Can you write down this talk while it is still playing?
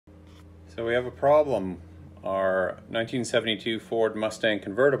So we have a problem. Our 1972 Ford Mustang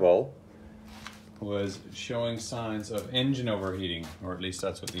convertible was showing signs of engine overheating, or at least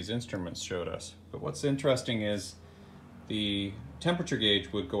that's what these instruments showed us. But what's interesting is the temperature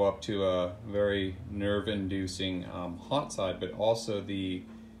gauge would go up to a very nerve-inducing hot side, but also the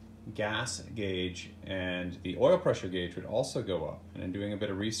gas gauge and the oil pressure gauge would also go up. And in doing a bit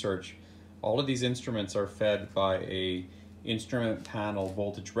of research, all of these instruments are fed by a instrument panel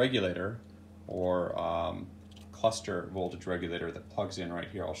voltage regulator, or cluster voltage regulator that plugs in right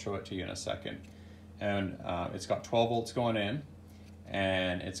here. I'll show it to you in a second. And it's got 12 volts going in,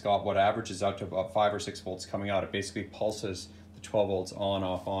 and it's got what averages out to about 5 or 6 volts coming out. It basically pulses the 12 volts on,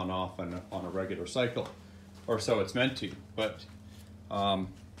 off, and on a regular cycle, or so it's meant to. But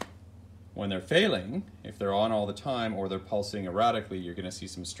when they're failing, if they're on all the time or they're pulsing erratically, you're going to see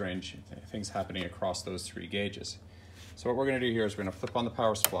some strange things happening across those three gauges. So what we're going to do here is we're going to flip on the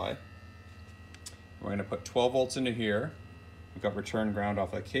power supply. We're going to put 12 volts into here. We've got return ground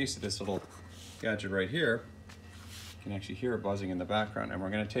off the case of this little gadget right here. You can actually hear it buzzing in the background. And we're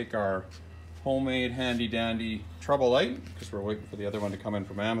going to take our homemade handy dandy trouble light, because we're waiting for the other one to come in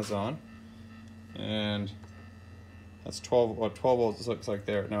from Amazon. And that's 12 volts looks like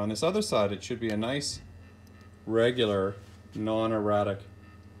there. Now on this other side, it should be a nice, regular, non-erratic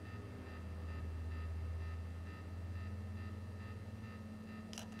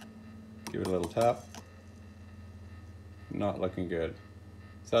give it a little tap. Not looking good.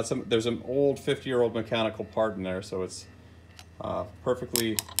 So there's an old 50-year-old mechanical part in there, so it's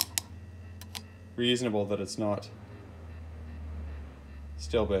perfectly reasonable that it's not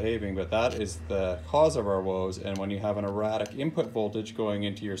still behaving, but that is the cause of our woes. And when you have an erratic input voltage going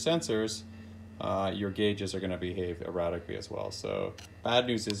into your sensors, your gauges are going to behave erratically as well. So bad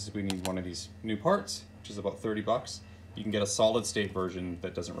news is we need one of these new parts, which is about 30 bucks. You can get a solid state version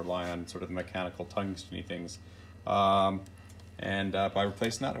that doesn't rely on sort of the mechanical tungsten-y things. And by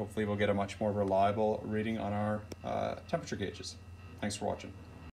replacing that, hopefully we'll get a much more reliable reading on our temperature gauges. Thanks for watching.